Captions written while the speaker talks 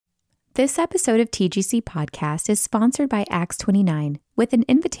This episode of TGC Podcast is sponsored by Acts 29 with an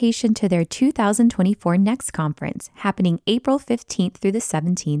invitation to their 2024 Next Conference happening April 15th through the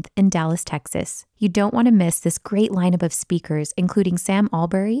 17th in Dallas, Texas. You don't want to miss this great lineup of speakers, including Sam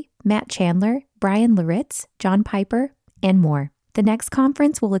Albury, Matt Chandler, Brian Laritz, John Piper, and more. The Next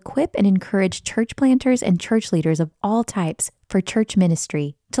Conference will equip and encourage church planters and church leaders of all types for church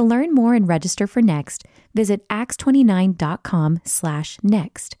ministry. To learn more and register for Next, visit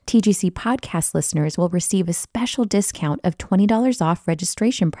acts29.com/next. TGC podcast listeners will receive a special discount of $20 off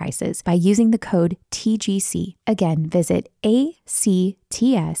registration prices by using the code TGC. Again, visit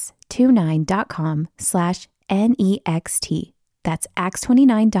acts29.com/next. That's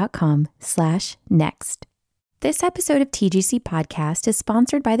acts29.com/next. This episode of TGC Podcast is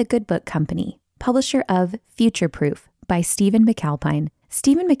sponsored by The Good Book Company, publisher of Future Proof by Stephen McAlpine.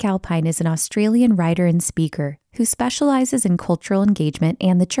 Stephen McAlpine is an Australian writer and speaker who specializes in cultural engagement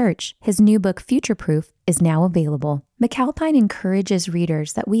and the church. His new book, Future Proof, is now available. McAlpine encourages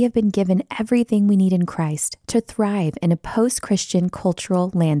readers that we have been given everything we need in Christ to thrive in a post-Christian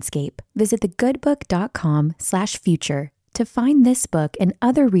cultural landscape. Visit thegoodbook.com/future to find this book and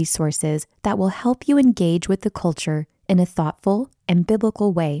other resources that will help you engage with the culture in a thoughtful and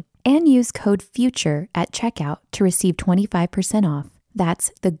biblical way. And use code FUTURE at checkout to receive 25% off. That's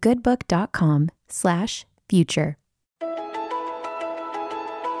thegoodbook.com/future.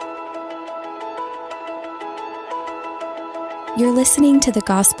 You're listening to the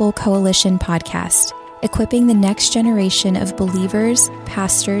Gospel Coalition podcast, equipping the next generation of believers,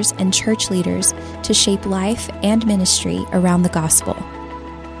 pastors, and church leaders to shape life and ministry around the gospel.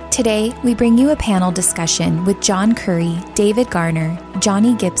 Today, we bring you a panel discussion with John Curry, David Garner,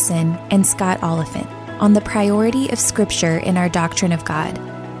 Johnny Gibson, and Scott Oliphant on the priority of Scripture in our doctrine of God.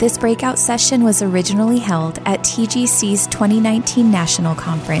 This breakout session was originally held at TGC's 2019 National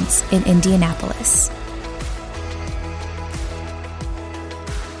Conference in Indianapolis.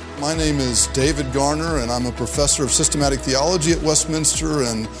 My name is David Garner, and I'm a professor of systematic theology at Westminster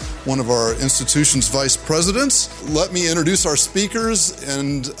and one of our institution's vice presidents. Let me introduce our speakers,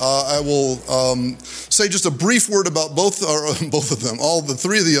 and I will say just a brief word about both of them, all the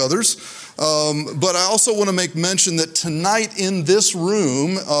three of the others. But I also want to make mention that tonight in this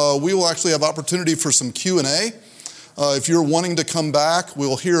room, we will actually have opportunity for some Q&A. If you're wanting to come back,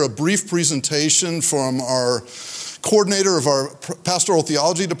 we'll hear a brief presentation from our coordinator of our pastoral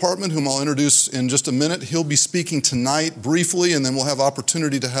theology department, whom I'll introduce in just a minute. He'll be speaking tonight briefly, and then we'll have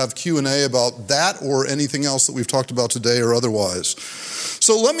opportunity to have Q&A about that or anything else that we've talked about today or otherwise.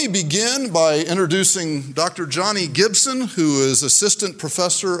 So let me begin by introducing Dr. Johnny Gibson, who is assistant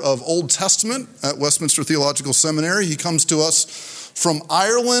professor of Old Testament at Westminster Theological Seminary. He comes to us from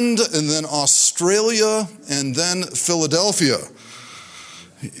Ireland and then Australia and then Philadelphia.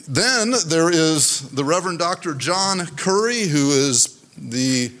 Then there is the Reverend Dr. John Curry, who is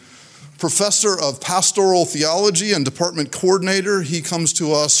the professor of pastoral theology and department coordinator. He comes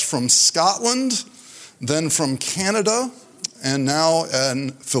to us from Scotland, then from Canada, and now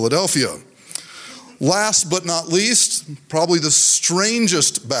in Philadelphia. Last but not least, probably the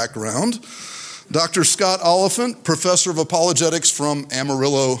strangest background, Dr. Scott Oliphant, professor of apologetics from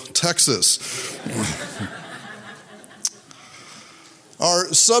Amarillo, Texas.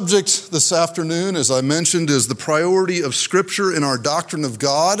 Our subject this afternoon, as I mentioned, is the priority of Scripture in our doctrine of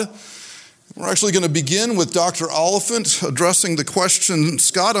God. We're actually going to begin with Dr. Oliphant addressing the question.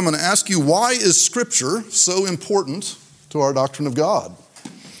 Scott, I'm going to ask you, why is Scripture so important to our doctrine of God?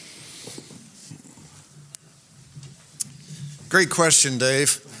 Great question,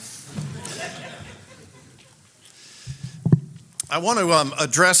 Dave. I want to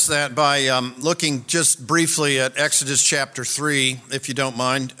address that by looking just briefly at Exodus chapter 3, if you don't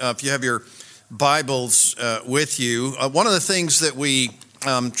mind, if you have your Bibles with you. One of the things that we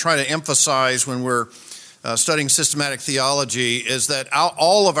try to emphasize when we're studying systematic theology is that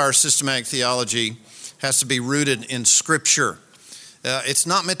all of our systematic theology has to be rooted in Scripture. It's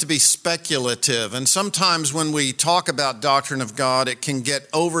not meant to be speculative, and sometimes when we talk about doctrine of God, it can get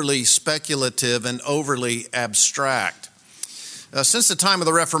overly speculative and overly abstract. Since the time of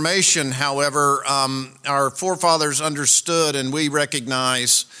the Reformation, however, our forefathers understood and we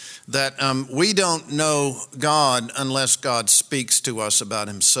recognize that we don't know God unless God speaks to us about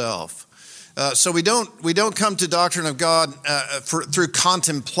himself. So we don't come to doctrine of God through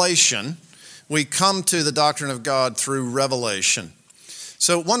contemplation. We come to the doctrine of God through revelation.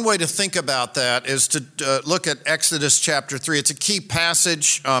 So one way to think about that is to look at Exodus chapter 3. It's a key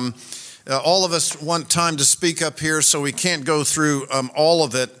passage. All of us want time to speak up here, so we can't go through all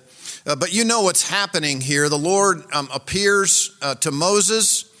of it. But you know what's happening here. The Lord appears to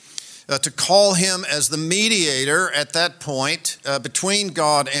Moses, to call him as the mediator at that point between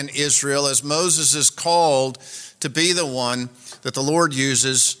God and Israel, as Moses is called to be the one that the Lord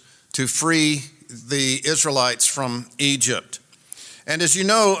uses to free the Israelites from Egypt. And as you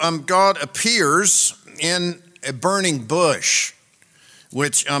know, God appears in a burning bush,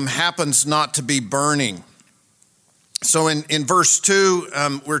 which happens not to be burning. So in verse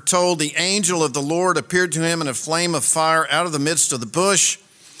 2, we're told the angel of the Lord appeared to him in a flame of fire out of the midst of the bush.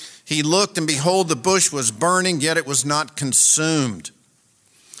 He looked, and behold, the bush was burning, yet it was not consumed.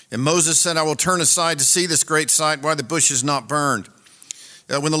 And Moses said, I will turn aside to see this great sight, why the bush is not burned.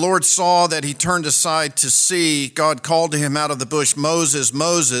 When the Lord saw that he turned aside to see, God called to him out of the bush, Moses,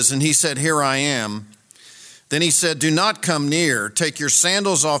 Moses, and he said, Here I am. Then he said, Do not come near. Take your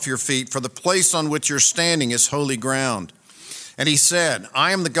sandals off your feet, for the place on which you're standing is holy ground. And he said,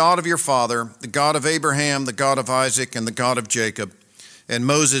 I am the God of your father, the God of Abraham, the God of Isaac, and the God of Jacob. And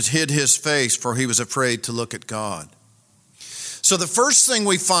Moses hid his face, for he was afraid to look at God. So the first thing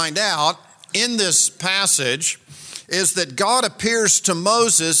we find out in this passage is that God appears to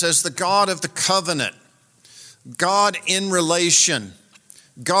Moses as the God of the covenant, God in relation,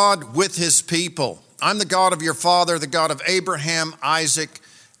 God with his people. I'm the God of your father, the God of Abraham, Isaac,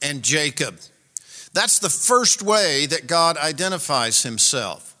 and Jacob. That's the first way that God identifies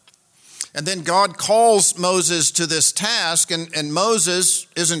himself. And then God calls Moses to this task, and Moses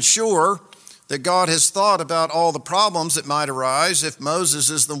isn't sure that God has thought about all the problems that might arise if Moses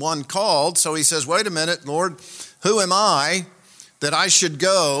is the one called. So he says, wait a minute, Lord, who am I that I should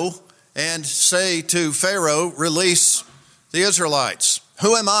go and say to Pharaoh, release the Israelites?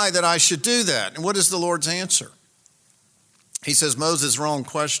 Who am I that I should do that? And what is the Lord's answer? He says, Moses, wrong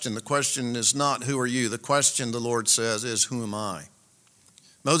question. The question is not, who are you? The question, the Lord says, is, who am I?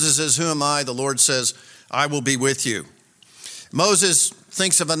 Moses says, who am I? The Lord says, I will be with you. Moses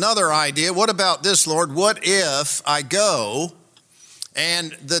thinks of another idea. What about this, Lord? What if I go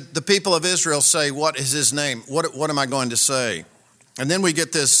and the people of Israel say, what is his name? What am I going to say? And then we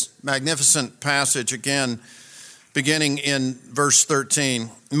get this magnificent passage again, beginning in verse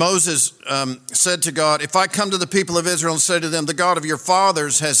 13. Moses said to God, if I come to the people of Israel and say to them, the God of your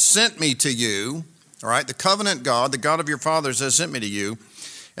fathers has sent me to you, all right, the covenant God, the God of your fathers has sent me to you,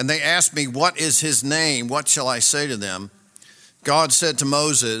 and they ask me, what is his name? What shall I say to them? God said to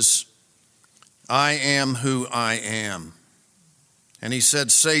Moses, I am who I am. And he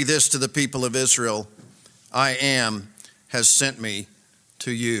said, say this to the people of Israel, I am has sent me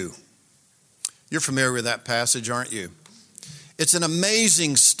to you. You're familiar with that passage, aren't you? It's an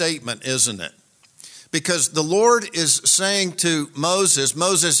amazing statement, isn't it? Because the Lord is saying to Moses,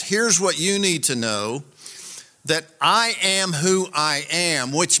 Moses, here's what you need to know, that I am who I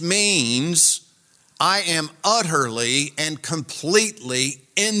am, which means I am utterly and completely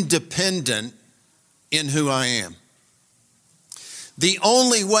independent in who I am. The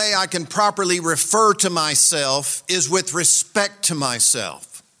only way I can properly refer to myself is with respect to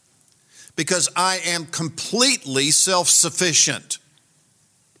myself, because I am completely self-sufficient.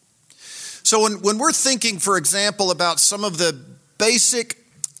 So when we're thinking, for example, about some of the basic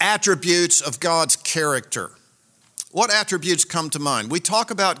attributes of God's character, what attributes come to mind? We talk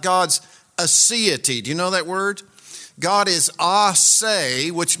about God's aseity. Do you know that word? God is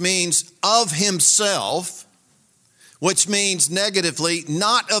ase, which means of himself, which means negatively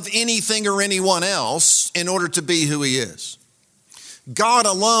not of anything or anyone else in order to be who he is. God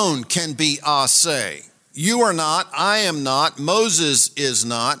alone can be ase. You are not, I am not, Moses is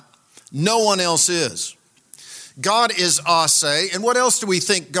not, no one else is. God is ase, and what else do we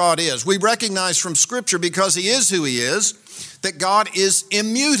think God is? We recognize from Scripture, because he is who he is, that God is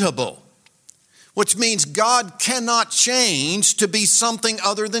immutable, which means God cannot change to be something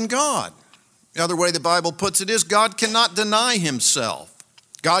other than God. The other way the Bible puts it is God cannot deny himself.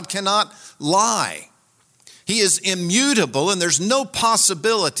 God cannot lie. He is immutable, and there's no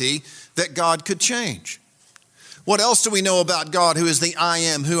possibility that God could change. What else do we know about God, who is the I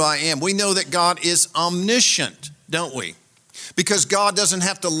am who I am? We know that God is omniscient, don't we? Because God doesn't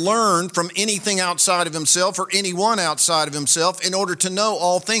have to learn from anything outside of himself or anyone outside of himself in order to know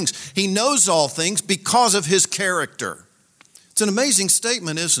all things. He knows all things because of his character. It's an amazing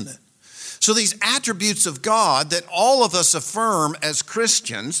statement, isn't it? So these attributes of God that all of us affirm as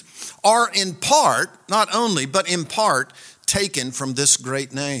Christians are in part, not only, but in part, taken from this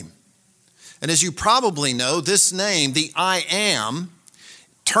great name. And as you probably know, this name, the I am,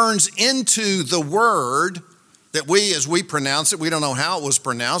 turns into the word that as we pronounce it, we don't know how it was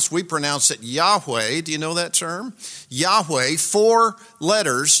pronounced. We pronounce it Yahweh. Do you know that term? Yahweh, 4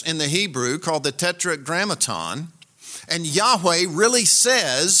 letters in the Hebrew called the Tetragrammaton. And Yahweh really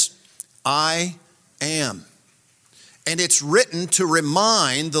says I am. And it's written to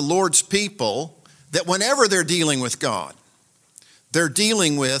remind the Lord's people that whenever they're dealing with God, they're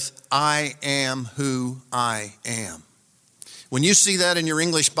dealing with I am who I am. When you see that in your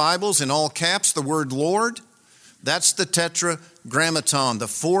English Bibles in all caps, the word Lord, that's the tetragrammaton, the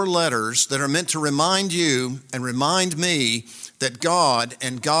 4 letters that are meant to remind you and remind me that God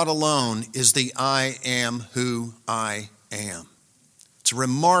and God alone is the I am who I am. It's a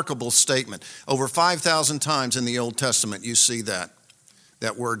remarkable statement. Over 5,000 times in the Old Testament you see that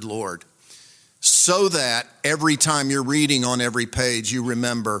word Lord. So that every time you're reading on every page, you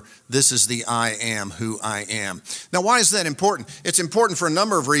remember this is the I am who I am. Now, why is that important? It's important for a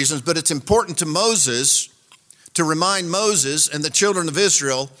number of reasons, but it's important to Moses to remind Moses and the children of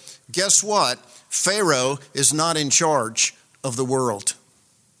Israel, guess what? Pharaoh is not in charge of the world.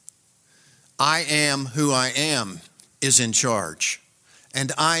 I am who I am is in charge.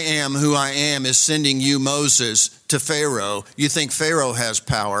 And I am who I am is sending you, Moses, to Pharaoh. You think Pharaoh has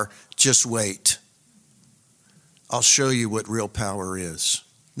power? Just wait. I'll show you what real power is.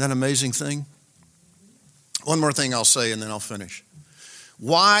 Isn't that an amazing thing? One more thing I'll say and then I'll finish.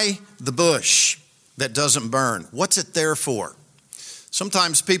 Why the bush that doesn't burn? What's it there for?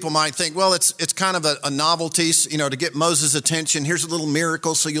 Sometimes people might think, well, it's kind of a novelty, to get Moses' attention. Here's a little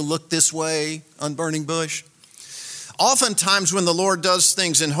miracle, so you'll look this way, unburning bush. Oftentimes when the Lord does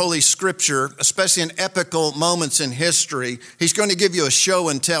things in Holy Scripture, especially in epical moments in history, He's going to give you a show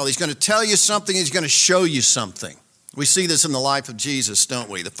and tell. He's going to tell you something. He's going to show you something. We see this in the life of Jesus, don't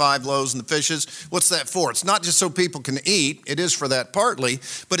we? The 5 loaves and the fishes. What's that for? It's not just so people can eat. It is for that partly,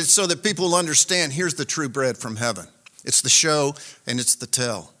 but it's so that people will understand here's the true bread from heaven. It's the show and it's the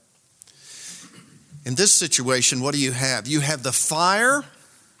tell. In this situation, what do you have? You have the fire.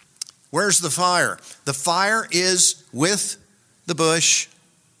 Where's the fire? The fire is with the bush.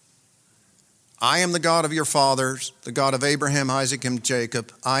 I am the God of your fathers, the God of Abraham, Isaac, and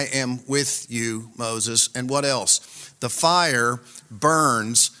Jacob. I am with you, Moses. And what else? The fire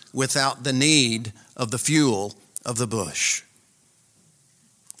burns without the need of the fuel of the bush.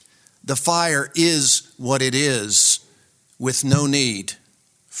 The fire is what it is with no need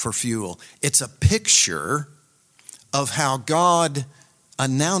for fuel. It's a picture of how God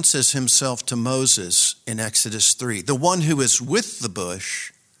announces himself to Moses in Exodus 3. The one who is with the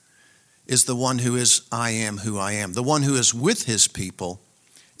bush is the one who is I am who I am. The one who is with his people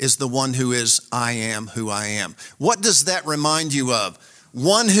is the one who is I am who I am. What does that remind you of?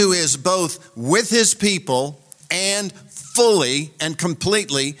 One who is both with his people and fully and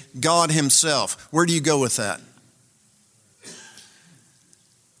completely God himself. Where do you go with that?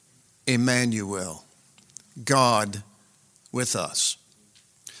 Emmanuel, God with us.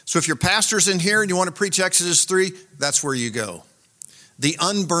 So if your pastor's in here and you want to preach Exodus 3, that's where you go. The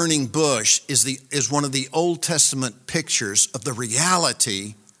unburning bush is one of the Old Testament pictures of the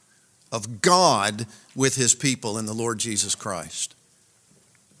reality of God with his people in the Lord Jesus Christ.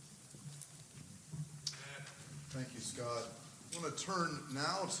 Thank you, Scott. I want to turn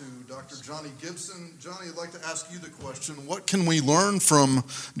now to Dr. Johnny Gibson. Johnny, I'd like to ask you the question, what can we learn from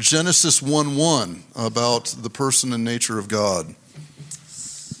Genesis 1:1 about the person and nature of God?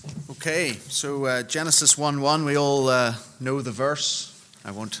 Okay, so Genesis 1:1, we all know the verse.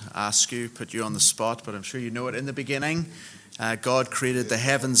 I won't ask you, put you on the spot, but I'm sure you know it. In the beginning, God created the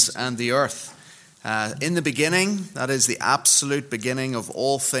heavens and the earth. In the beginning, that is the absolute beginning of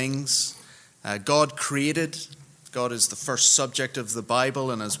all things. God created. God is the first subject of the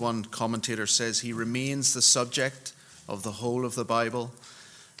Bible, and as one commentator says, he remains the subject of the whole of the Bible,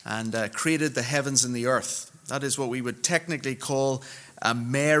 and created the heavens and the earth. That is what we would technically call a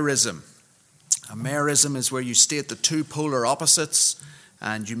merism. A merism is where you state the two polar opposites,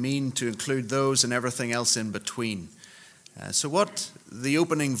 and you mean to include those and everything else in between. So what the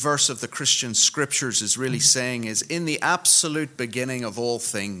opening verse of the Christian scriptures is really saying is, in the absolute beginning of all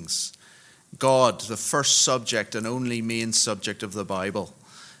things, God, the first subject and only main subject of the Bible,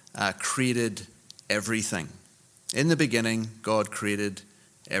 created everything. In the beginning, God created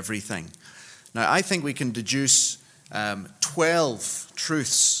everything. Now, I think we can deduce 12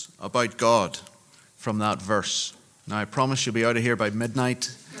 truths about God from that verse. Now, I promise you'll be out of here by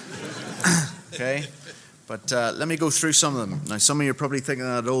midnight. Okay? But let me go through some of them. Now, some of you are probably thinking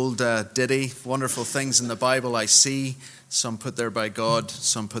of that old ditty, wonderful things in the Bible I see, some put there by God,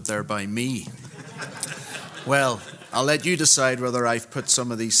 some put there by me. Well, I'll let you decide whether I've put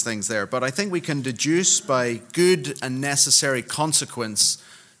some of these things there. But I think we can deduce by good and necessary consequence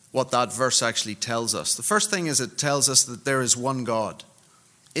what that verse actually tells us. The first thing is it tells us that there is one God.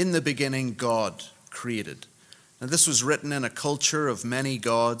 In the beginning, God created. Now, this was written in a culture of many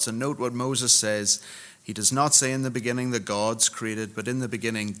gods, and note what Moses says. He does not say in the beginning the gods created, but in the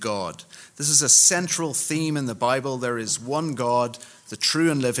beginning God. This is a central theme in the Bible. There is one God, the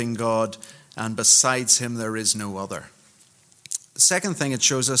true and living God, and besides him there is no other. The second thing it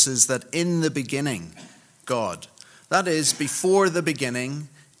shows us is that in the beginning, God. That is, before the beginning,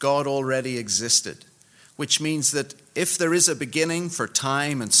 God already existed, which means that if there is a beginning for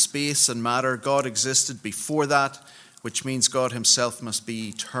time and space and matter, God existed before that, which means God himself must be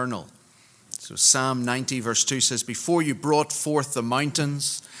eternal. So Psalm 90 verse 2 says, before you brought forth the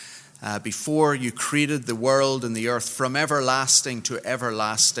mountains, before you created the world and the earth, from everlasting to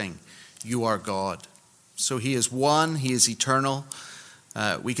everlasting, you are God. So he is one, he is eternal.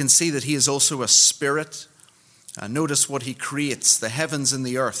 We can see that he is also a spirit. Notice what he creates, the heavens and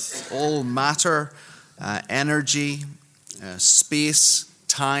the earth, all matter, energy, space,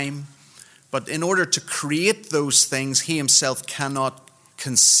 time. But in order to create those things, he himself cannot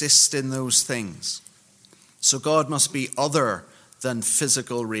consist in those things. So God must be other than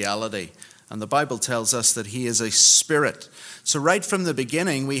physical reality. And the Bible tells us that he is a spirit. So right from the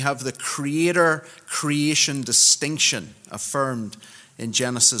beginning, we have the creator-creation distinction affirmed in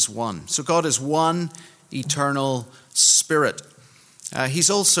Genesis 1. So God is one eternal spirit. He's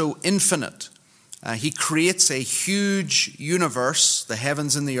also infinite. He creates a huge universe, the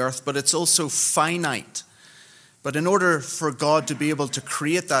heavens and the earth, but it's also finite. But in order for God to be able to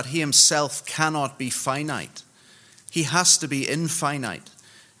create that, he himself cannot be finite. He has to be infinite.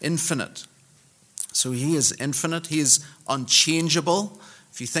 So he is infinite. He is unchangeable.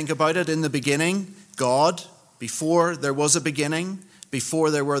 If you think about it, in the beginning, God, before there was a beginning,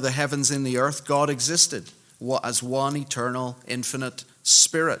 before there were the heavens and the earth, God existed as one eternal, infinite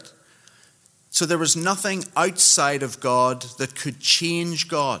spirit. So there was nothing outside of God that could change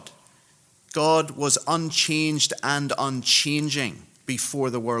God. God was unchanged and unchanging before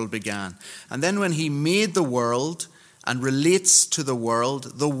the world began. And then when he made the world and relates to the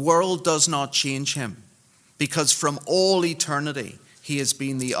world does not change him. Because from all eternity, he has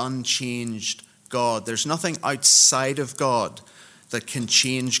been the unchanged God. There's nothing outside of God that can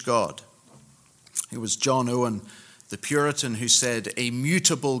change God. It was John Owen, the Puritan, who said, a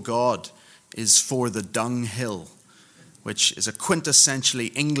mutable God is for the dunghill, which is a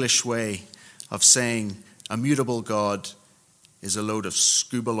quintessentially English way of saying a mutable God is a load of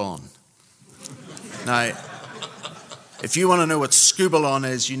scubalon. Now, if you want to know what scubalon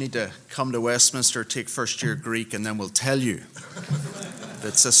is, you need to come to Westminster, take first year Greek, and then we'll tell you.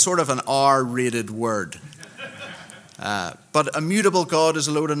 It's a sort of an R-rated word. But a mutable God is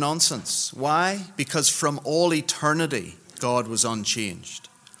a load of nonsense. Why? Because from all eternity, God was unchanged.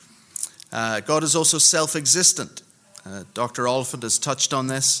 God is also self-existent. Dr. Oliphant has touched on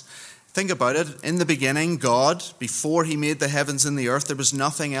this. Think about it. In the beginning, God, before he made the heavens and the earth, there was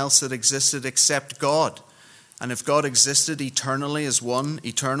nothing else that existed except God. And if God existed eternally as one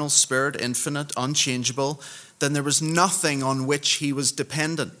eternal spirit, infinite, unchangeable, then there was nothing on which he was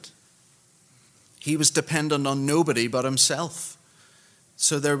dependent. He was dependent on nobody but himself.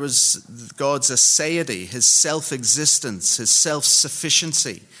 So there was God's aseity, his self-existence, his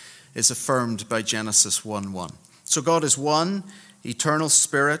self-sufficiency is affirmed by Genesis 1:1. So God is one, eternal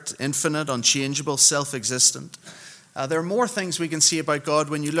spirit, infinite, unchangeable, self-existent. There are more things we can see about God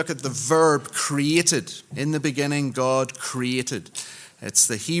when you look at the verb created. In the beginning, God created. It's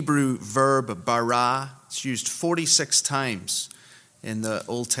the Hebrew verb bara. It's used 46 times in the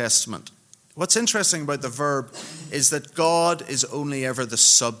Old Testament. What's interesting about the verb is that God is only ever the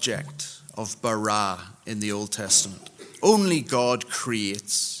subject of bara in the Old Testament. Only God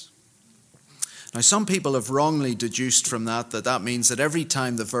creates. Now, some people have wrongly deduced from that means that every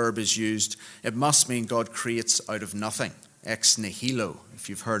time the verb is used, it must mean God creates out of nothing. Ex nihilo, if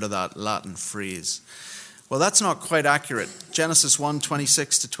you've heard of that Latin phrase. Well, that's not quite accurate. Genesis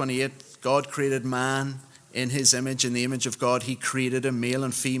 1:26-28, God created man in his image. In the image of God, he created him, male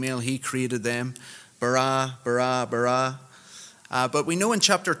and female, he created them. Bara, bara, bara. But we know in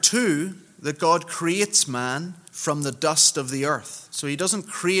chapter 2 that God creates man from the dust of the earth. So he doesn't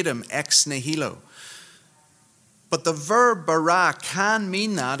create him ex nihilo. But the verb bara can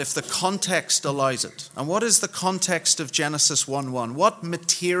mean that if the context allows it. And what is the context of Genesis 1:1? What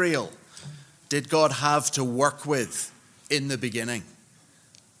material did God have to work with in the beginning?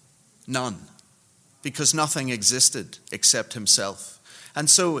 None. Because nothing existed except himself. And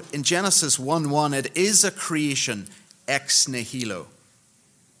so in Genesis 1:1, it is a creation ex nihilo.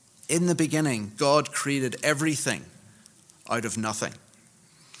 In the beginning, God created everything out of nothing.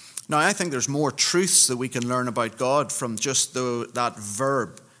 Now, I think there's more truths that we can learn about God from just that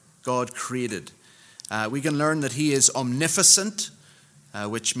verb, God created. We can learn that he is omnipotent,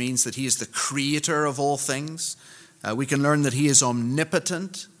 which means that he is the creator of all things. We can learn that he is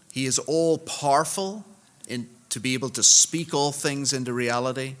omnipotent. He is all-powerful to be able to speak all things into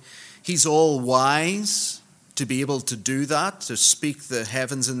reality. He's all-wise to be able to do that, to speak the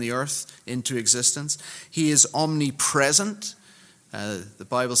heavens and the earth into existence. He is omnipresent. The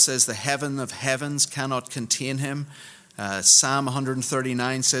Bible says the heaven of heavens cannot contain him. Psalm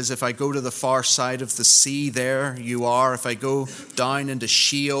 139 says, if I go to the far side of the sea, there you are. If I go down into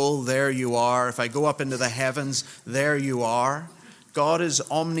Sheol, there you are. If I go up into the heavens, there you are. God is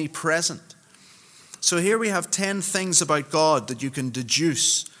omnipresent. So here we have 10 things about God that you can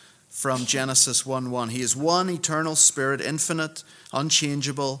deduce from Genesis 1:1. He is one eternal spirit, infinite,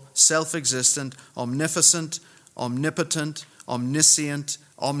 unchangeable, self-existent, omnipotent, omnipotent, omniscient,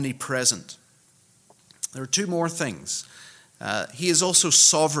 omnipresent. There are two more things. He is also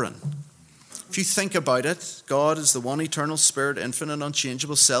sovereign. If you think about it, God is the one eternal spirit, infinite,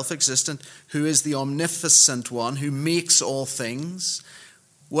 unchangeable, self-existent, who is the omnipotent one, who makes all things.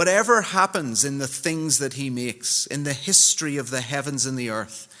 Whatever happens in the things that he makes, in the history of the heavens and the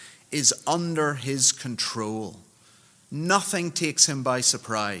earth, is under his control. Nothing takes him by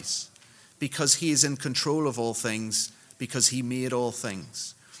surprise, because he is in control of all things, because he made all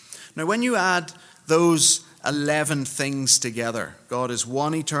things. Now, when you add those 11 things together, God is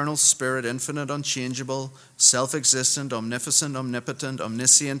one eternal spirit, infinite, unchangeable, self-existent, omnipotent, omnipotent,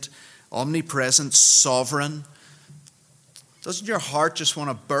 omniscient, omnipresent, sovereign. Doesn't your heart just want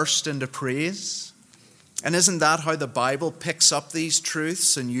to burst into praise? And isn't that how the Bible picks up these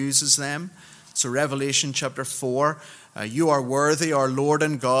truths and uses them? So Revelation chapter 4, you are worthy, our Lord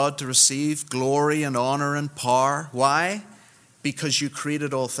and God, to receive glory and honor and power. Why? Because you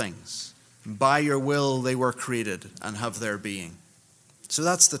created all things. By your will they were created and have their being. So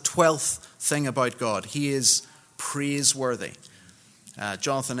that's the 12th thing about God. He is praiseworthy.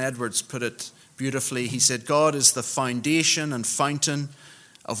 Jonathan Edwards put it beautifully. He said, God is the foundation and fountain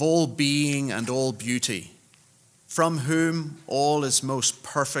of all being and all beauty, from whom all is most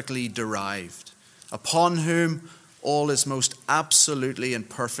perfectly derived, upon whom all is most absolutely and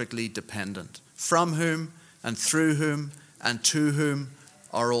perfectly dependent, from whom and through whom and to whom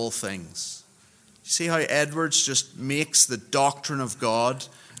are all things. You see how Edwards just makes the doctrine of God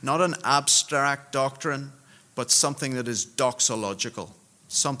not an abstract doctrine, but something that is doxological,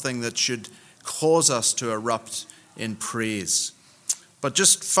 something that should cause us to erupt in praise. But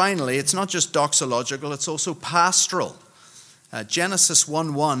just finally, it's not just doxological, it's also pastoral. Genesis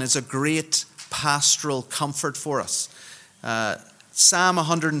 1:1 is a great pastoral comfort for us. Psalm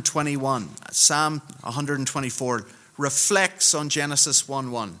 121, Psalm 124 reflects on Genesis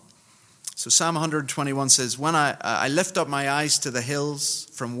 1:1. So Psalm 121 says, when I lift up my eyes to the hills,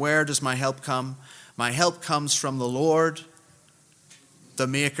 from where does my help come? My help comes from the Lord, the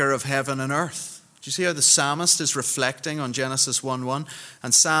maker of heaven and earth. Do you see how the psalmist is reflecting on Genesis 1:1?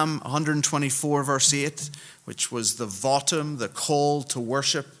 And Psalm 124 verse 8, which was the votum, the call to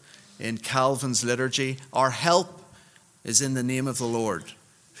worship in Calvin's liturgy, our help is in the name of the Lord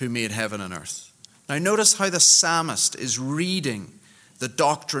who made heaven and earth. Now notice how the psalmist is reading the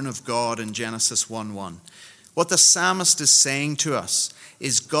doctrine of God in Genesis 1:1. What the psalmist is saying to us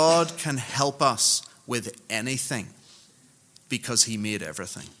is God can help us with anything because he made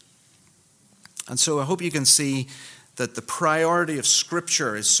everything. And so I hope you can see that the priority of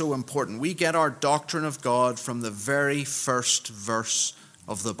Scripture is so important. We get our doctrine of God from the very first verse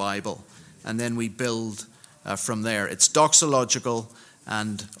of the Bible, and then we build from there. It's doxological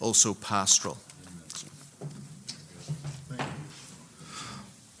and also pastoral.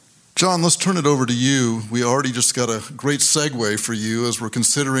 John, let's turn it over to you. We already just got a great segue for you as we're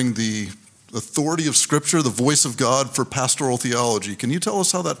considering the authority of Scripture, the voice of God for pastoral theology. Can you tell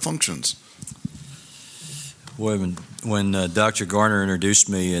us how that functions? Well, when Dr. Garner introduced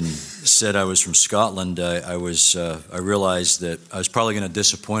me and said I was from Scotland, I realized that I was probably going to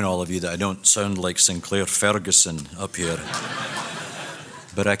disappoint all of you that I don't sound like Sinclair Ferguson up here.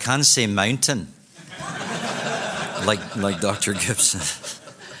 But I can say mountain, like Dr. Gibson.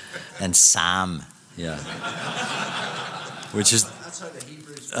 And Sam, yeah. Which is,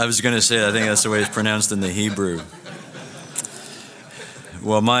 I was going to say, I think that's the way it's pronounced in the Hebrew.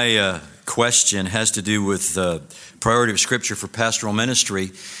 Well, my question has to do with priority of Scripture for pastoral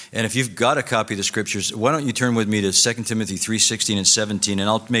ministry. And if you've got a copy of the Scriptures, why don't you turn with me to 2 Timothy 3:16 and 17, and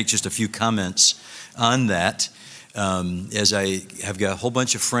I'll make just a few comments on that, as I have got a whole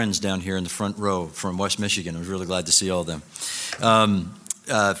bunch of friends down here in the front row from West Michigan. I was really glad to see all of them.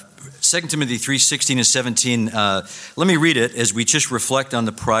 2 Timothy 3:16 and 17. Let me read it as we just reflect on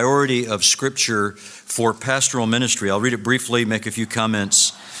the priority of Scripture for pastoral ministry. I'll read it briefly, make a few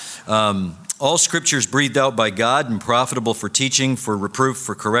comments. All Scripture is breathed out by God and profitable for teaching, for reproof,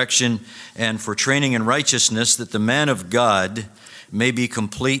 for correction, and for training in righteousness, that the man of God may be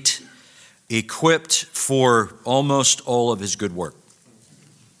complete, equipped for almost all of his good work.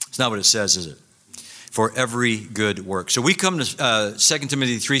 It's not what it says, is it? For every good work. So we come to 2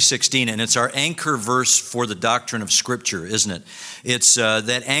 Timothy 3:16, and it's our anchor verse for the doctrine of Scripture, isn't it? It's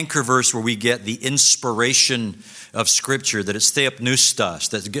that anchor verse where we get the inspiration of Scripture, that it's theopneustos,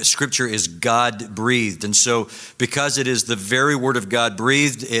 that Scripture is God-breathed. And so because it is the very Word of God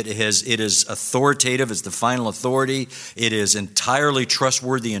breathed, it is authoritative, it's the final authority, it is entirely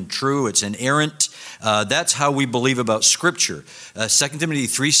trustworthy and true, it's inerrant. That's how we believe about Scripture. 2 Timothy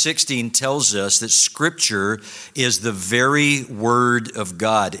 3:16 tells us that Scripture is the very Word of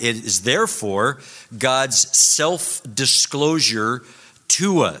God. It is therefore God's self-disclosure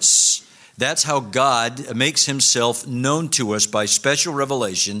to us. That's how God makes himself known to us by special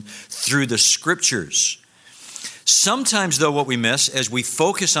revelation through the Scriptures. Sometimes, though, what we miss as we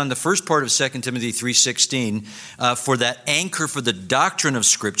focus on the first part of 2 Timothy 3:16 for that anchor for the doctrine of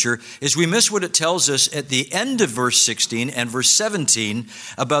Scripture is we miss what it tells us at the end of verse 16 and verse 17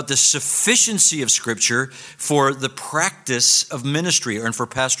 about the sufficiency of Scripture for the practice of ministry and for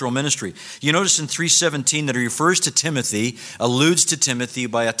pastoral ministry. You notice in 3:17 that he refers to Timothy, alludes to Timothy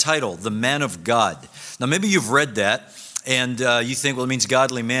by a title, the man of God. Now, maybe you've read that. And you think, well, it means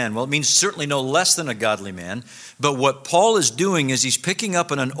godly man. Well, it means certainly no less than a godly man. But what Paul is doing is he's picking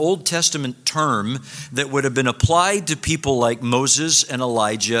up on an Old Testament term that would have been applied to people like Moses and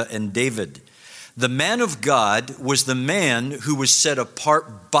Elijah and David. The man of God was the man who was set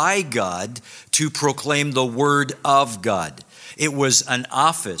apart by God to proclaim the word of God. It was an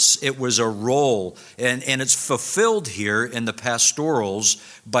office, it was a role, and it's fulfilled here in the pastorals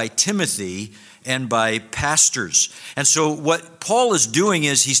by Timothy and by pastors. And so what Paul is doing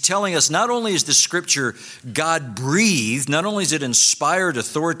is he's telling us not only is the Scripture God-breathed, not only is it inspired,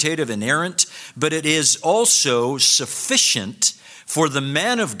 authoritative, inerrant, but it is also sufficient for the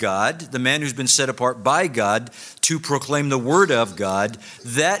man of God, the man who's been set apart by God, to proclaim the word of God,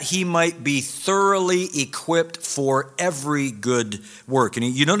 that he might be thoroughly equipped for every good work. And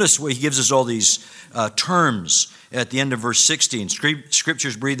you notice where he gives us all these terms at the end of verse 16.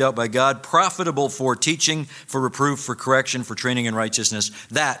 Scriptures breathed out by God, profitable for teaching, for reproof, for correction, for training in righteousness,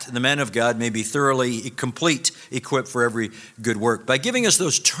 that the man of God may be thoroughly complete, equipped for every good work. By giving us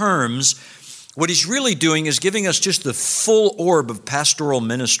those terms, what he's really doing is giving us just the full orb of pastoral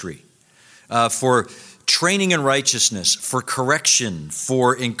ministry for training in righteousness, for correction,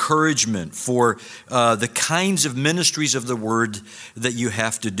 for encouragement, for the kinds of ministries of the word that you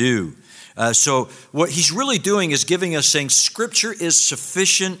have to do. So what he's really doing is giving us, saying Scripture is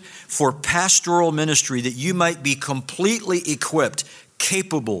sufficient for pastoral ministry, that you might be completely equipped,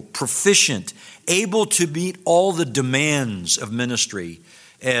 capable, proficient, able to meet all the demands of ministry,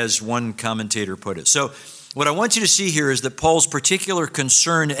 as one commentator put it. So what I want you to see here is that Paul's particular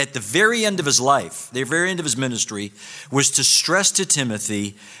concern at the very end of his life, the very end of his ministry, was to stress to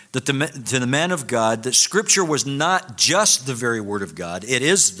Timothy, that to the man of God, that Scripture was not just the very Word of God. It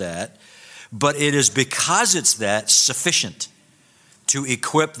is that, but it is because it's that sufficient to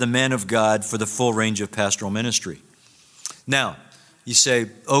equip the man of God for the full range of pastoral ministry. Now, you say,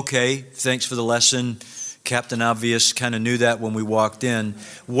 okay, thanks for the lesson. Captain Obvious kind of knew that when we walked in.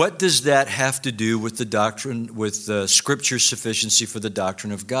 What does that have to do with the doctrine, with Scripture's sufficiency for the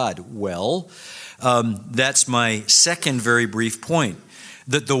doctrine of God? Well, that's my second very brief point.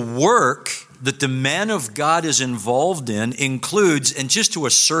 That the work that the man of God is involved in includes, and just to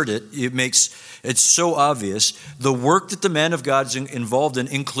assert it, it's so obvious, the work that the man of God is involved in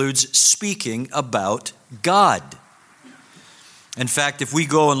includes speaking about God. In fact, if we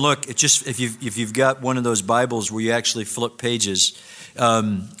go and look, if you've got one of those Bibles where you actually flip pages,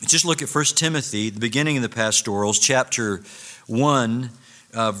 just look at 1 Timothy, the beginning of the pastorals, chapter 1,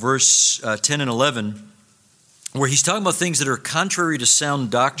 verse 10 and 11, where he's talking about things that are contrary to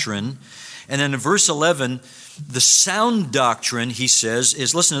sound doctrine. And then in verse 11, the sound doctrine, he says,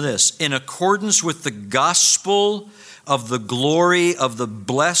 is, listen to this, in accordance with the gospel of the glory of the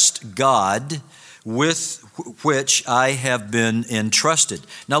blessed God with which I have been entrusted.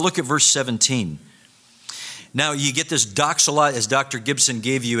 Now look at verse 17. Now you get this doxological, as Dr. Gibson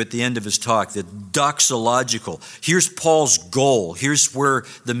gave you at the end of his talk, the doxological. Here's Paul's goal. Here's where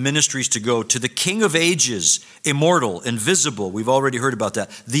the ministry is to go. To the King of ages, immortal, invisible. We've already heard about that.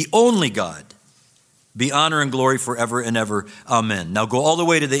 The only God. be honor and glory forever and ever. Amen. Now go all the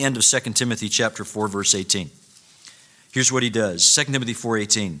way to the end of 2 Timothy chapter 4, verse 18. Here's what he does. 2 Timothy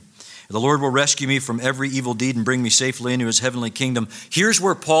 4:18. The Lord will rescue me from every evil deed and bring me safely into his heavenly kingdom. Here's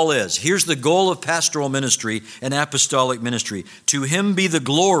where Paul is. Here's the goal of pastoral ministry and apostolic ministry. To him be the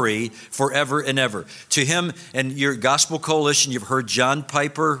glory forever and ever. To him, and your Gospel Coalition, you've heard John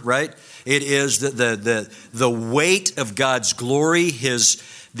Piper, right? It is the weight of God's glory,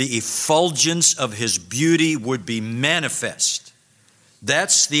 the effulgence of his beauty would be manifest.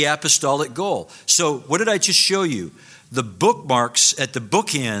 That's the apostolic goal. So what did I just show you? The bookmarks at the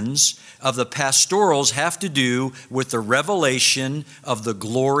bookends of the pastorals have to do with the revelation of the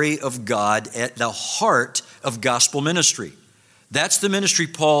glory of God at the heart of gospel ministry. That's the ministry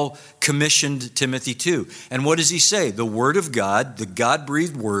Paul commissioned Timothy to. And what does he say? The Word of God, the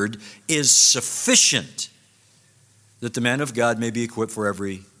God-breathed Word, is sufficient that the man of God may be equipped for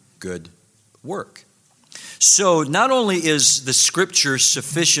every good work. So not only is the Scripture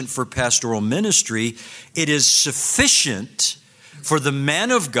sufficient for pastoral ministry, it is sufficient for the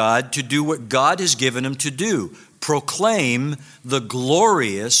man of God to do what God has given him to do, proclaim the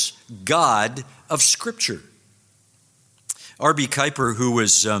glorious God of Scripture. R.B. Kuyper, who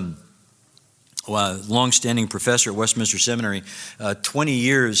was a long-standing professor at Westminster Seminary, 20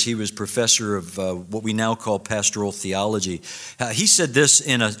 years he was professor of what we now call pastoral theology. He said this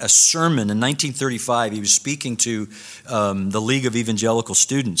in a sermon in 1935. He was speaking to the League of Evangelical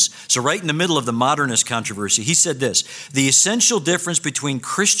Students. So right in the middle of the modernist controversy, he said this: the essential difference between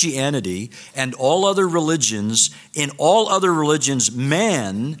Christianity and all other religions, in all other religions,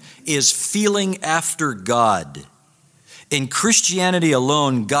 man is feeling after God. In Christianity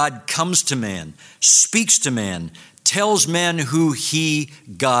alone, God comes to man, speaks to man, tells man who he,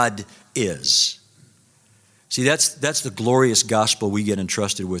 God, is. See, that's the glorious gospel we get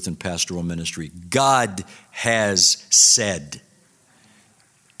entrusted with in pastoral ministry. God has said.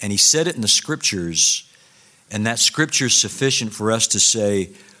 And he said it in the Scriptures, and that Scripture is sufficient for us to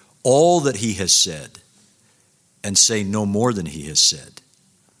say all that he has said and say no more than he has said.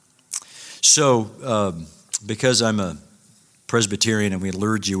 So, because I'm a Presbyterian and we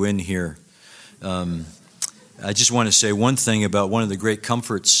lured you in here, I just want to say one thing about one of the great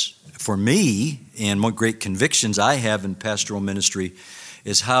comforts for me and what great convictions I have in pastoral ministry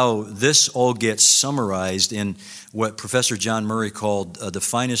is how this all gets summarized in what Professor John Murray called the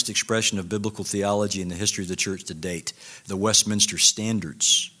finest expression of biblical theology in the history of the church to date, the Westminster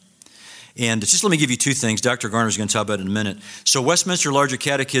Standards. And just let me give you two things. Dr. Garner is going to talk about it in a minute. So Westminster Larger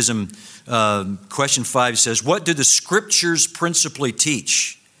Catechism, question 5 says, what do the Scriptures principally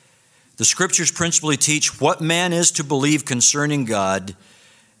teach? The Scriptures principally teach what man is to believe concerning God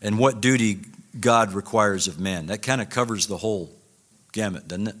and what duty God requires of man. That kind of covers the whole gamut,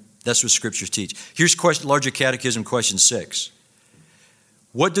 doesn't it? That's what Scriptures teach. Here's Larger Catechism, question 6.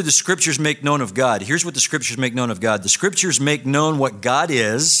 What do the Scriptures make known of God? Here's what the Scriptures make known of God. The Scriptures make known what God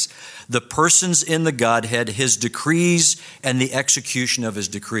is, the persons in the Godhead, his decrees, and the execution of his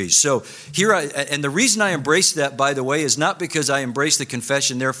decrees. So here, and the reason I embrace that, by the way, is not because I embrace the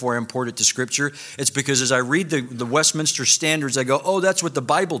confession, therefore I import it to Scripture. It's because as I read the Westminster Standards, I go, oh, that's what the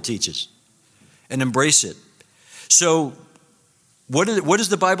Bible teaches, and embrace it. So what does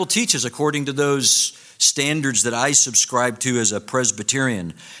the Bible teach us according to those standards that I subscribe to as a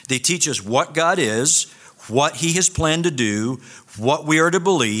Presbyterian? They teach us what God is, what he has planned to do, what we are to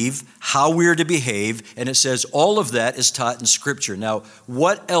believe, how we are to behave, and it says all of that is taught in Scripture. Now,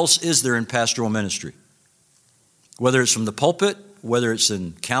 what else is there in pastoral ministry? Whether it's from the pulpit, whether it's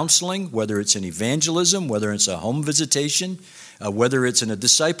in counseling, whether it's in evangelism, whether it's a home visitation, whether it's in a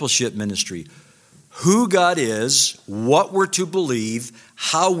discipleship ministry, who God is, what we're to believe,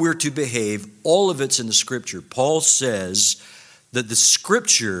 how we're to behave, all of it's in the Scripture. Paul says that the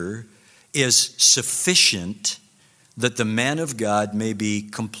Scripture is sufficient that the man of God may be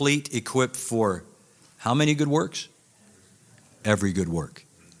complete, equipped for how many good works? Every good work.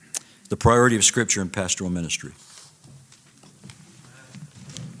 The priority of Scripture in pastoral ministry.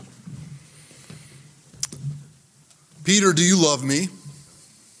 Peter, do you love me?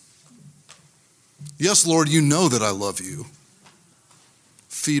 Yes, Lord, you know that I love you.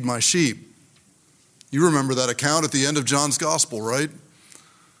 Feed my sheep. You remember that account at the end of John's Gospel, right?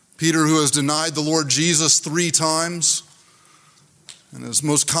 Peter, who has denied the Lord Jesus 3 times. And as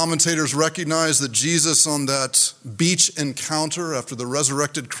most commentators recognize, that Jesus on that beach encounter after the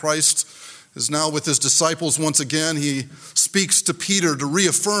resurrected Christ is now with his disciples once again. He speaks to Peter to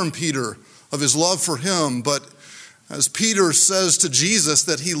reaffirm Peter of his love for him. But as Peter says to Jesus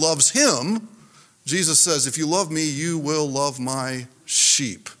that he loves him, Jesus says, if you love me, you will love my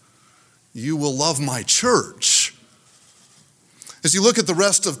sheep. you will love my church. As you look at the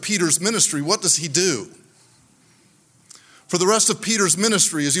rest of Peter's ministry, what does he do? For the rest of Peter's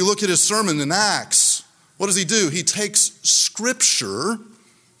ministry, as you look at his sermon in Acts, what does he do? He takes Scripture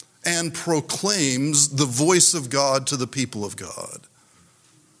and proclaims the voice of God to the people of God.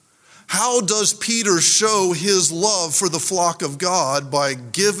 How does Peter show his love for the flock of God? By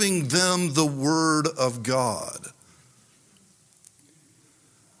giving them the Word of God.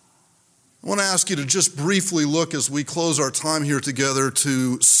 I want to ask you to just briefly look as we close our time here together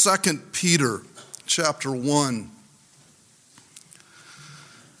to 2 Peter chapter 1.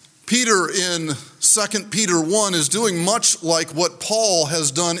 Peter in 2 Peter 1 is doing much like what Paul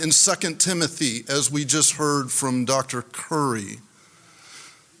has done in 2 Timothy, as we just heard from Dr. Curry.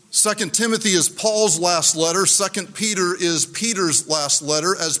 2 Timothy is Paul's last letter. 2 Peter is Peter's last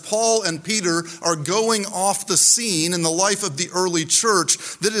letter. As Paul and Peter are going off the scene in the life of the early church,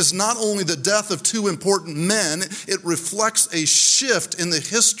 that is not only the death of two important men, it reflects a shift in the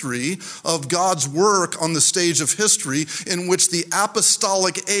history of God's work on the stage of history in which the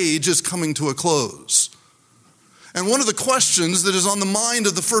apostolic age is coming to a close. And one of the questions that is on the mind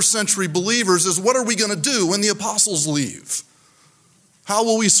of the first century believers is, what are we going to do when the apostles leave? How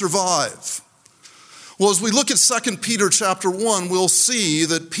will we survive? Well, as we look at 2 Peter chapter 1, we'll see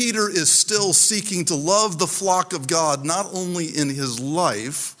that Peter is still seeking to love the flock of God, not only in his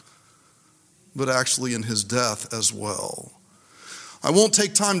life, but actually in his death as well. I won't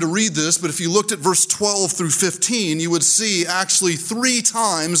take time to read this, but if you looked at verse 12 through 15, you would see actually 3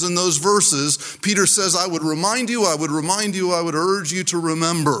 times in those verses, Peter says, I would remind you, I would remind you, I would urge you to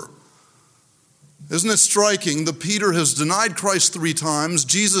remember. Isn't it striking that Peter has denied Christ 3 times?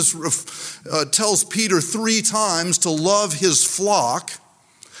 Jesus tells Peter 3 times to love his flock.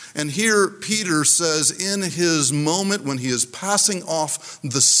 And here Peter says in his moment when he is passing off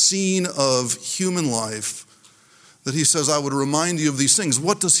the scene of human life, that he says, I would remind you of these things.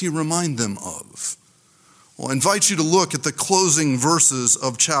 What does he remind them of? Well, I invite you to look at the closing verses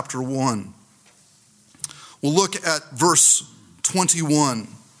of chapter 1. We'll look at verse 21.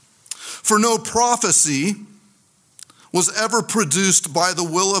 For no prophecy was ever produced by the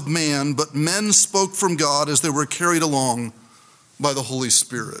will of man, but men spoke from God as they were carried along by the Holy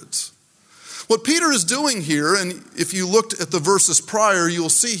Spirit. What Peter is doing here, and if you looked at the verses prior, you'll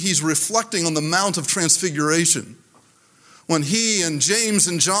see he's reflecting on the Mount of Transfiguration. When he and James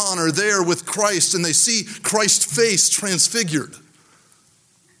and John are there with Christ and they see Christ's face transfigured.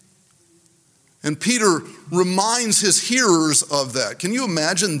 And Peter reminds his hearers of that. Can you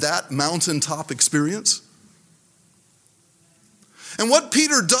imagine that mountaintop experience? And what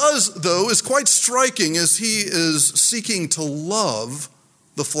Peter does, though, is quite striking as he is seeking to love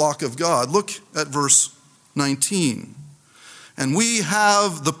the flock of God. Look at verse 19. And we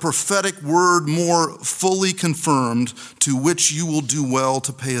have the prophetic word more fully confirmed, to which you will do well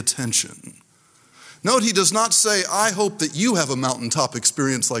to pay attention. Note, he does not say, I hope that you have a mountaintop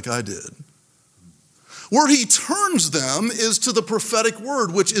experience like I did. Where he turns them is to the prophetic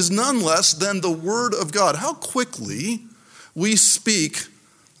word, which is none less than the word of God. How quickly we speak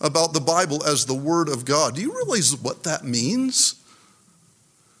about the Bible as the word of God. Do you realize what that means?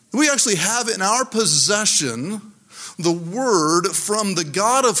 We actually have in our possession the word from the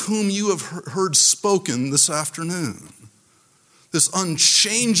God of whom you have heard spoken this afternoon. This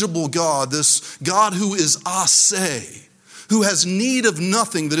unchangeable God, this God who is ase, who has need of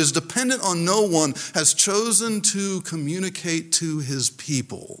nothing, that is dependent on no one, has chosen to communicate to his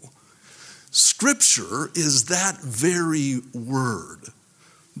people. Scripture is that very word.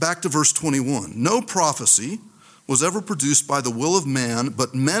 Back to verse 21. No prophecy was ever produced by the will of man,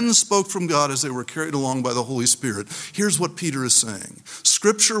 but men spoke from God as they were carried along by the Holy Spirit. Here's what Peter is saying.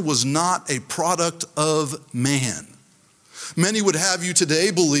 Scripture was not a product of man. Many would have you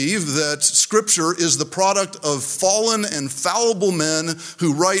today believe that Scripture is the product of fallen and fallible men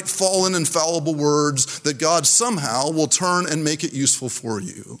who write fallen and fallible words that God somehow will turn and make it useful for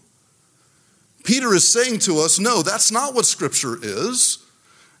you. Peter is saying to us, no, that's not what Scripture is.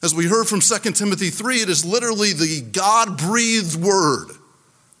 As we heard from 2 Timothy 3, it is literally the God-breathed word,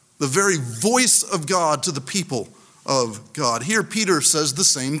 the very voice of God to the people of God. Here Peter says the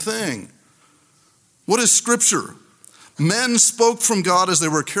same thing. What is Scripture? Men spoke from God as they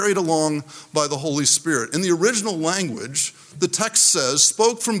were carried along by the Holy Spirit. In the original language, the text says,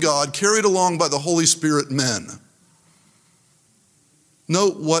 spoke from God, carried along by the Holy Spirit, men.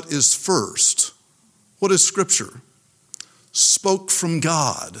 Note what is first. What is Scripture? Spoke from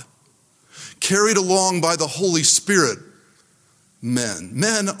God, carried along by the Holy Spirit, men.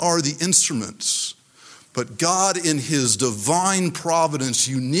 Men are the instruments. But God, in his divine providence,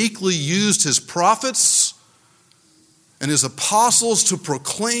 uniquely used his prophets and his apostles to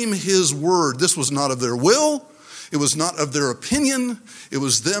proclaim his word. This was not of their will. It was not of their opinion. It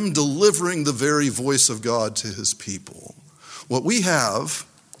was them delivering the very voice of God to his people. What we have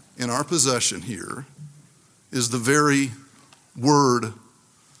in our possession here is the very word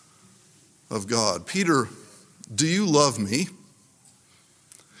of God. Peter, do you love me?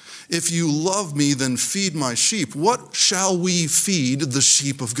 If you love me, then feed my sheep. What shall we feed the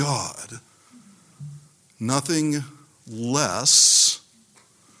sheep of God? Nothing less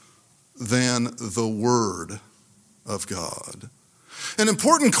than the word of God. An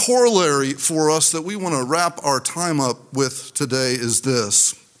important corollary for us that we want to wrap our time up with today is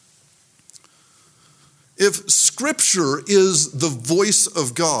this. If Scripture is the voice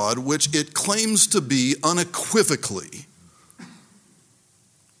of God, which it claims to be unequivocally,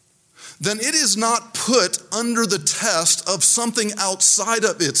 then it is not put under the test of something outside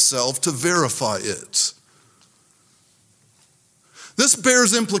of itself to verify it. This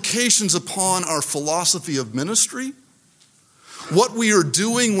bears implications upon our philosophy of ministry, what we are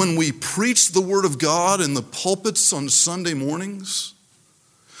doing when we preach the Word of God in the pulpits on Sunday mornings,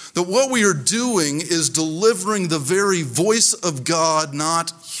 that what we are doing is delivering the very voice of God,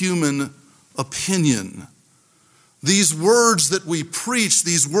 not human opinion. These words that we preach,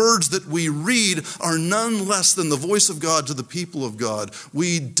 these words that we read, are none less than the voice of God to the people of God.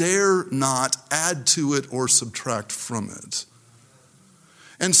 We dare not add to it or subtract from it.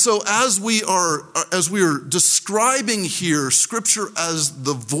 And so as we are describing here Scripture as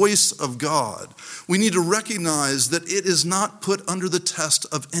the voice of God, we need to recognize that it is not put under the test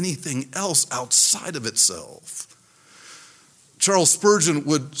of anything else outside of itself. Charles Spurgeon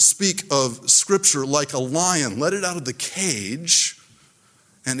would speak of Scripture like a lion. Let it out of the cage,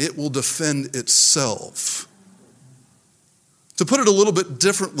 and it will defend itself. To put it a little bit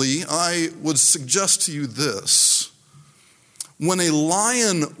differently, I would suggest to you this. When a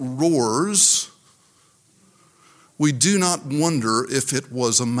lion roars, we do not wonder if it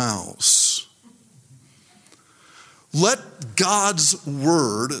was a mouse. Let God's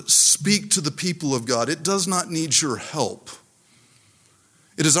word speak to the people of God. It does not need your help.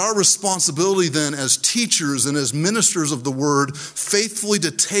 It is our responsibility then as teachers and as ministers of the word faithfully to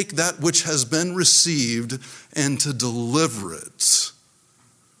take that which has been received and to deliver it.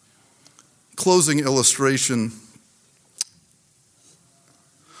 Closing illustration.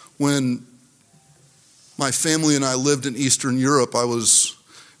 When my family and I lived in Eastern Europe, I was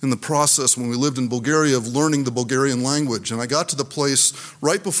in the process when we lived in Bulgaria of learning the Bulgarian language. And I got to the place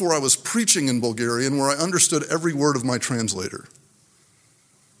right before I was preaching in Bulgarian where I understood every word of my translator.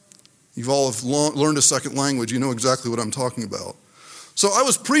 You've all learned a second language. You know exactly what I'm talking about. So I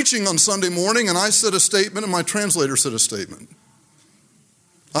was preaching on Sunday morning, and I said a statement, and my translator said a statement.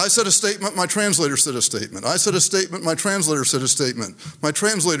 I said a statement, my translator said a statement. I said a statement, my translator said a statement. My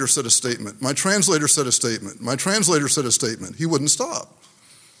translator said a statement. My translator said a statement. My translator said a statement. He wouldn't stop.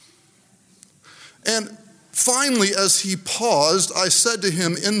 And finally, as he paused, I said to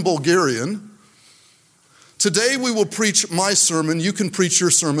him in Bulgarian, "Today we will preach my sermon. You can preach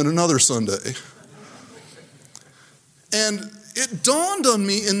your sermon another Sunday." And it dawned on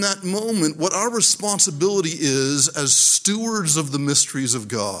me in that moment what our responsibility is as stewards of the mysteries of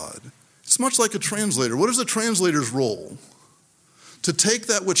God. It's much like a translator. What is a translator's role? To take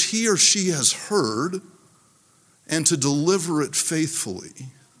that which he or she has heard and to deliver it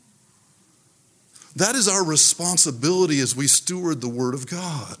faithfully. That is our responsibility as we steward the Word of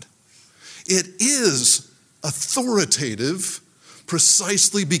God. It is authoritative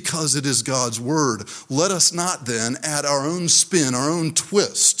precisely because it is God's word. Let us not then add our own spin, our own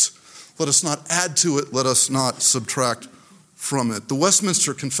twist. Let us not add to it. Let us not subtract from it. The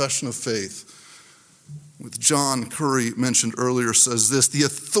Westminster Confession of Faith, with John Curry mentioned earlier, says this: the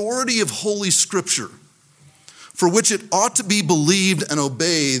authority of Holy Scripture, for which it ought to be believed and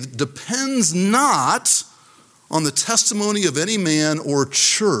obeyed, depends not on the testimony of any man or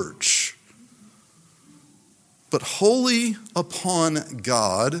church, but wholly upon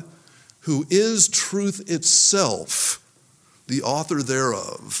God, who is truth itself, the author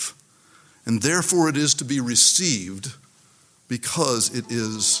thereof. And therefore it is to be received because it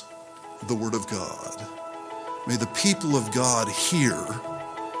is the Word of God. May the people of God hear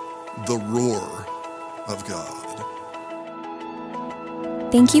the roar of God.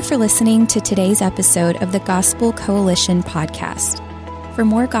 Thank you for listening to today's episode of the Gospel Coalition podcast. For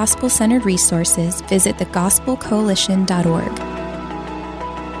more gospel-centered resources, visit thegospelcoalition.org.